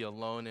could be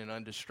alone and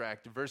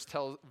undistracted. Verse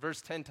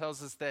 10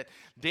 tells us that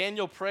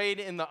Daniel prayed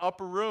in the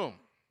upper room.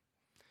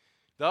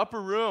 The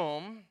upper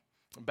room,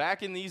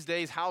 back in these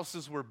days,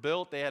 houses were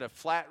built. They had a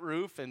flat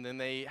roof, and then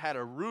they had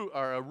a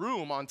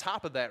room on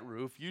top of that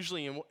roof.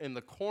 Usually in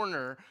the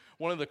corner,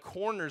 one of the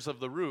corners of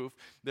the roof,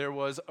 there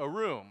was a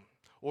room,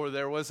 or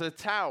there was a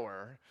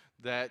tower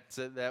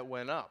that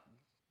went up.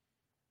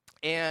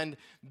 And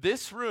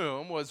this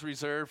room was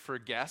reserved for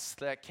guests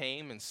that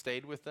came and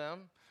stayed with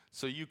them.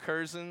 So you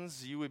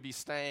Curzons, you would be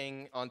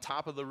staying on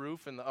top of the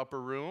roof in the upper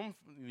room,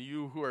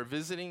 you who are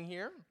visiting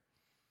here.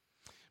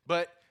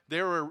 But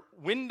there were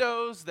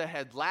windows that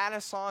had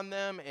lattice on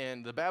them,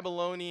 and the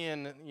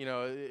Babylonian,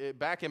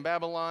 back in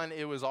Babylon,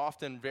 it was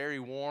often very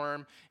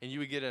warm, and you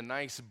would get a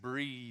nice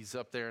breeze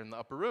up there in the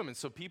upper room. And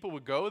so people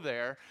would go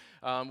there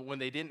when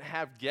they didn't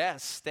have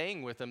guests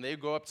staying with them. They'd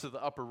go up to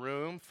the upper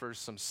room for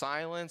some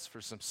silence,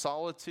 for some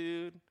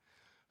solitude,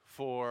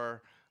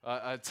 for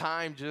a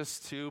time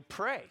just to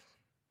pray.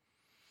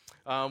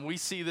 We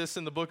see this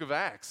in the book of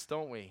Acts,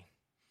 don't we?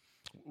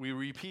 We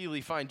repeatedly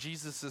find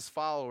Jesus'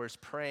 followers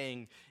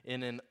praying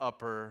in an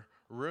upper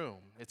room.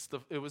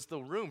 It was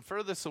the room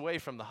furthest away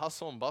from the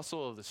hustle and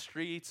bustle of the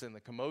streets and the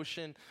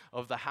commotion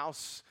of the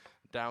house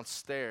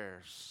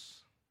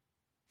downstairs.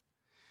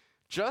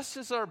 Just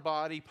as our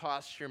body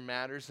posture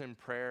matters in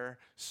prayer,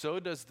 so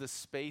does the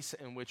space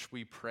in which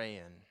we pray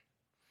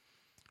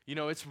in.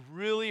 It's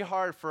really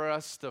hard for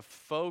us to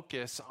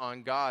focus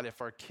on God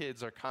if our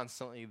kids are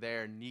constantly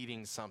there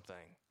needing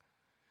something.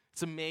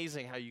 It's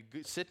amazing how you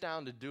sit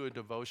down to do a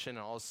devotion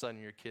and all of a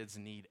sudden your kids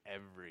need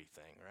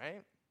everything,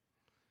 right?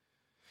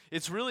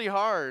 It's really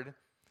hard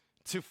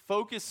to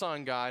focus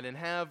on God and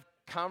have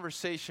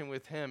conversation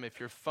with Him if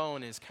your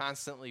phone is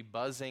constantly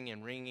buzzing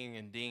and ringing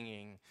and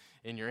dinging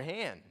in your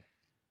hand.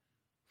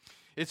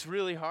 It's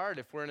really hard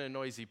if we're in a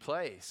noisy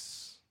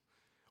place,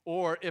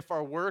 or if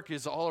our work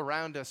is all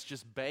around us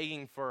just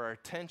begging for our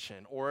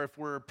attention, or if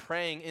we're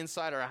praying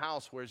inside our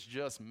house where it's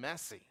just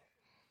messy.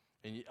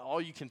 And all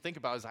you can think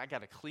about is, I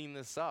got to clean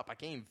this up. I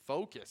can't even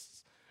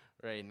focus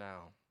right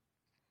now.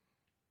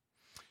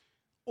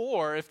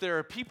 Or if there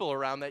are people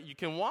around that you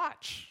can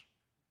watch.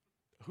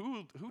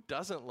 Who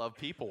doesn't love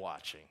people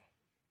watching?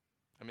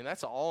 I mean,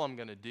 that's all I'm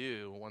going to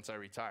do once I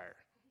retire.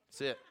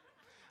 That's it.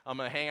 I'm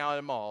going to hang out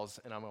at malls,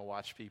 and I'm going to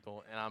watch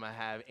people, and I'm going to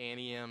have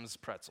Annie M's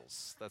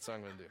pretzels. That's what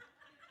I'm going to do.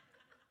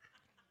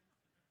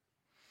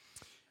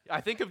 I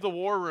think of The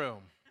War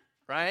Room,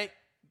 right?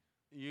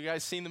 You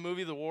guys seen the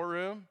movie The War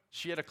Room?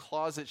 She had a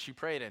closet she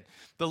prayed in.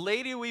 The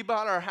lady we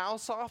bought our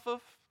house off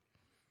of,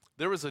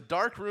 there was a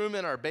dark room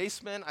in our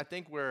basement, I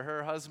think, where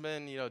her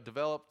husband,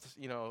 developed,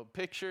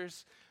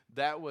 pictures.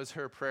 That was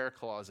her prayer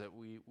closet,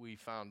 we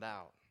found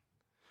out.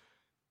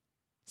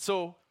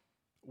 So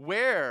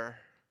where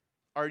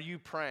are you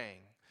praying?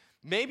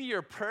 Maybe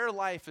your prayer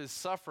life is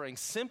suffering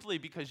simply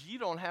because you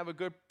don't have a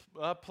good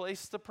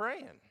place to pray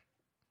in.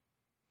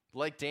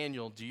 Like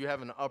Daniel, do you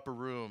have an upper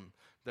room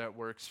that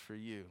works for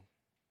you?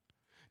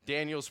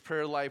 Daniel's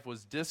prayer life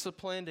was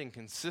disciplined and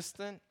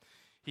consistent.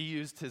 He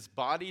used his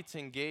body to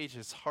engage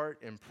his heart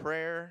in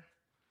prayer.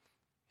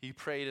 He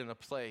prayed in a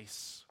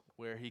place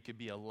where he could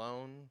be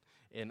alone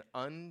and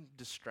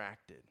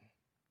undistracted.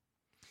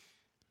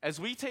 As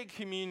we take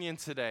communion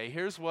today,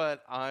 here's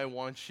what I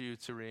want you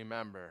to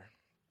remember.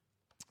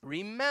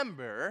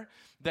 Remember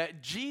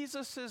that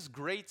Jesus'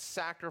 great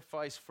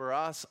sacrifice for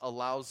us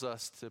allows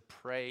us to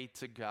pray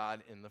to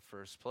God in the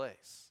first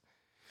place.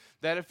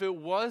 That if it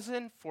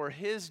wasn't for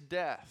his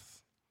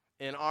death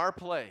in our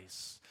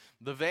place,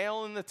 the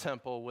veil in the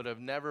temple would have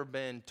never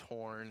been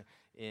torn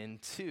in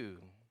two.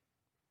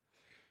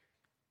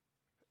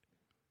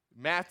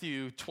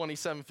 Matthew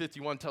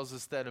 27:51 tells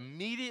us that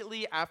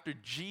immediately after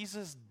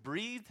Jesus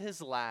breathed his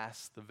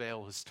last, the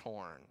veil was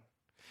torn.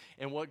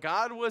 And what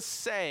God was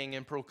saying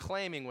and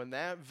proclaiming when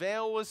that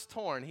veil was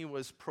torn, he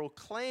was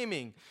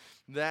proclaiming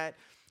that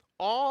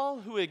all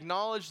who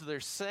acknowledge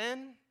their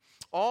sin,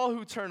 all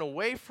who turn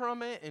away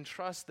from it and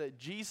trust that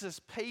Jesus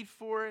paid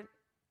for it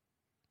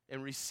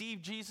and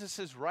receive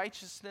Jesus'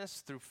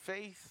 righteousness through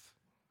faith,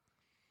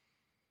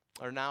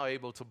 are now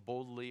able to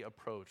boldly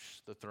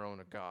approach the throne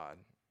of God.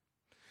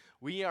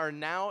 We are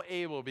now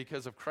able,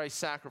 because of Christ's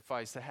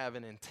sacrifice, to have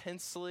an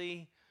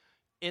intensely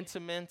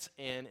intimate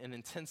and an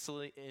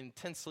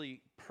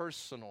intensely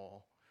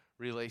personal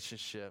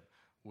relationship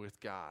with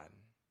God.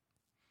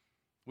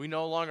 We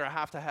no longer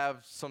have to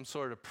have some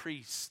sort of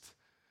priest,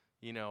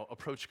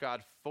 approach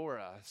God for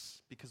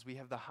us, because we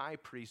have the high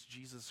priest,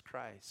 Jesus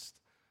Christ,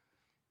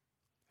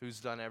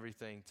 who's done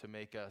everything to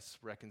make us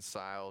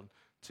reconciled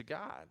to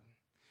God.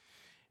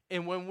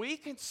 And when we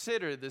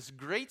consider this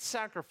great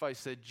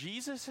sacrifice that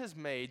Jesus has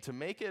made to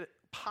make it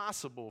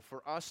possible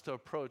for us to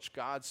approach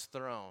God's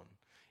throne,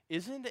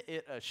 isn't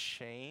it a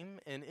shame,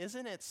 and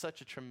isn't it such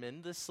a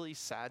tremendously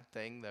sad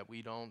thing that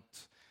we don't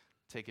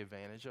take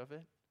advantage of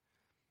it?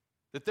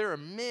 That there are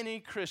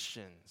many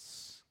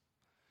Christians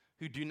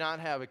who do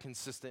not have a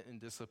consistent and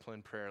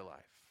disciplined prayer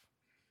life,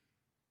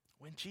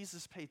 when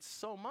Jesus paid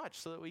so much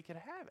so that we could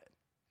have it.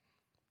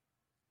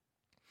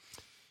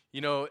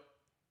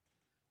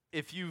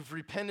 If you've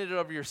repented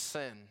of your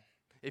sin,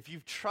 if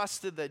you've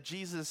trusted that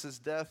Jesus'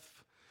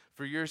 death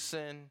for your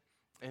sin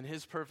and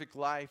his perfect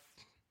life,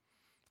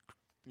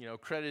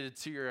 credited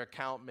to your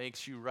account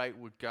makes you right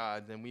with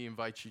God, then we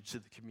invite you to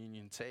the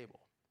communion table.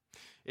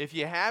 If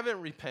you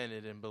haven't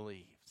repented and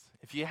believed,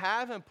 if you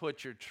haven't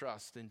put your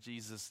trust in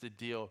Jesus to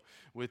deal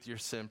with your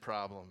sin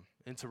problem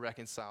and to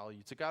reconcile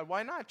you to God,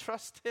 why not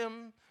trust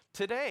him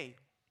today,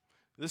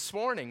 this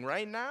morning,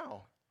 right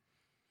now?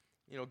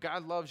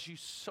 God loves you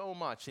so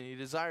much, and he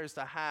desires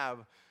to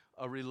have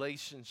a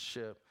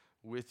relationship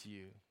with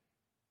you.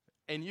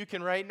 And you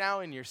can, right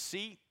now in your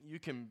seat, you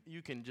can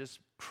just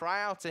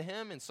cry out to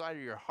him inside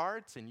of your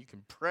heart, and you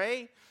can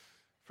pray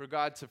for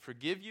God to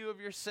forgive you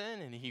of your sin,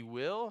 and he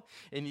will.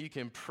 And you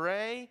can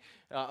pray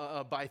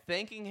by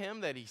thanking him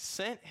that he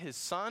sent his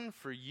son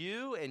for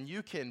you, and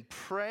you can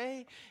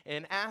pray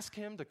and ask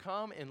him to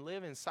come and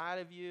live inside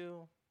of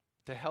you,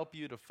 to help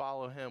you to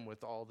follow him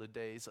with all the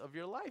days of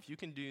your life. You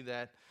can do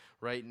that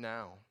right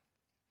now.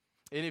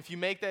 And if you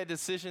make that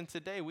decision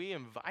today, we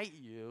invite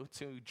you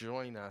to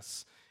join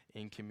us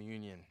in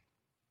communion.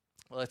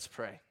 Let's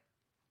pray.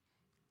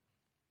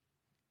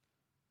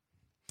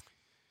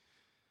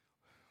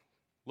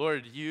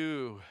 Lord,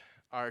 you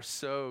are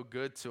so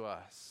good to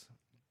us.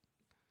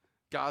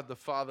 God the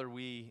Father,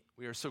 we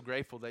are so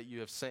grateful that you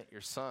have sent your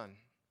Son.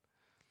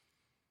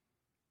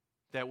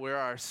 That where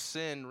our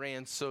sin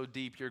ran so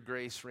deep, your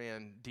grace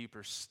ran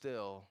deeper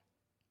still.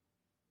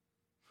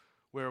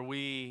 Where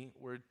we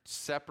were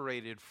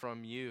separated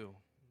from you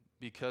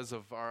because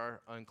of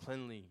our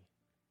uncleanness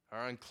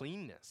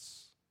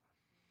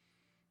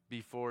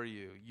before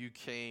you. You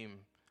came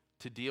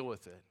to deal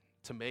with it,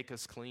 to make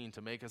us clean,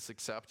 to make us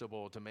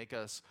acceptable, to make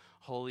us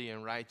holy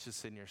and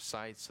righteous in your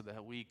sight so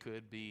that we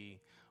could be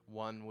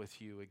one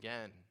with you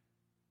again.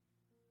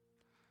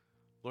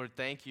 Lord,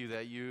 thank you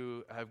that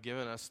you have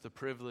given us the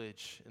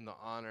privilege and the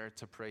honor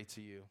to pray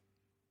to you.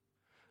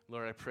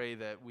 Lord, I pray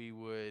that we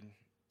would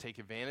take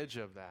advantage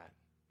of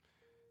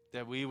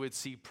that we would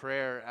see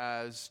prayer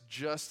as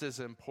just as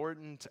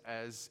important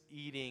as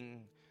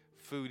eating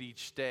food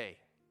each day,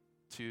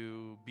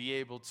 to be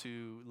able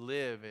to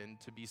live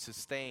and to be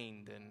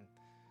sustained, and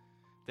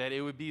that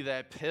it would be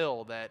that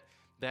pill,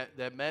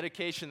 that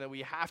medication that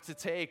we have to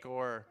take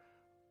or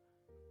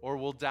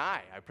we'll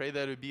die. I pray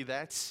that it would be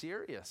that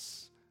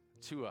serious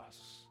to us.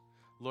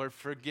 Lord,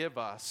 forgive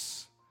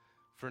us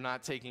for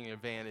not taking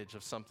advantage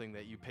of something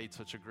that you paid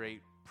such a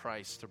great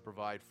price to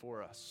provide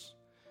for us.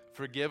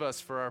 Forgive us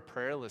for our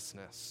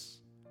prayerlessness.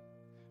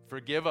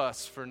 Forgive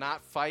us for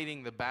not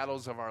fighting the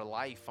battles of our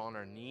life on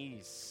our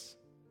knees.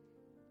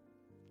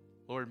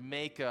 Lord,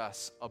 make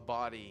us a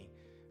body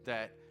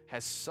that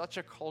has such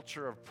a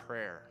culture of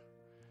prayer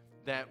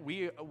that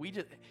we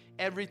just,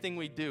 everything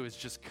we do is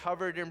just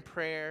covered in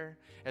prayer.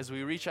 As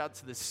we reach out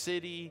to the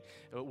city,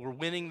 we're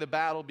winning the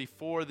battle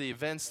before the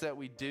events that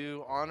we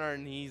do on our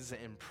knees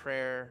in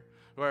prayer.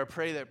 Lord, I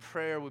pray that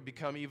prayer would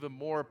become even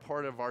more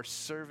part of our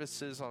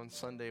services on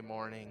Sunday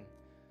morning.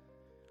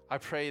 I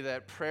pray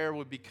that prayer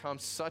would become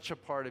such a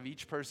part of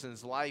each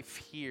person's life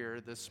here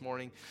this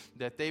morning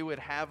that they would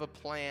have a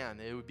plan.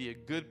 It would be a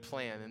good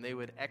plan, and they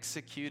would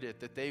execute it,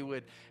 that they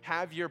would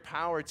have your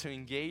power to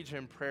engage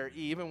in prayer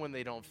even when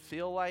they don't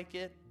feel like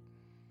it.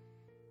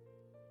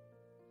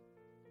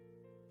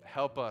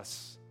 Help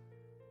us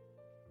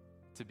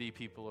to be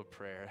people of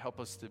prayer. Help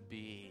us to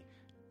be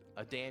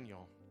a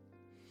Daniel.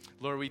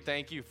 Lord, we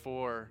thank you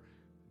for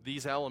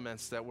these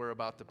elements that we're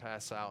about to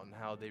pass out and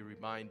how they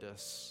remind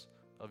us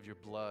of your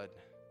blood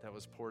that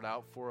was poured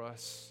out for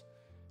us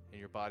and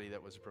your body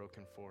that was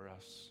broken for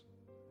us.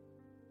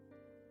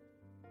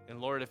 And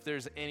Lord, if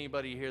there's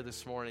anybody here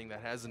this morning that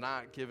has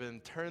not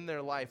turned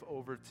their life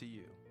over to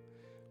you,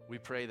 we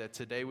pray that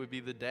today would be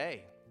the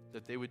day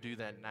that they would do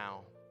that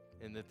now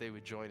and that they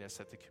would join us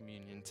at the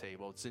communion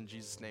table. It's in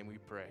Jesus' name we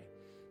pray.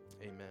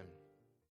 Amen.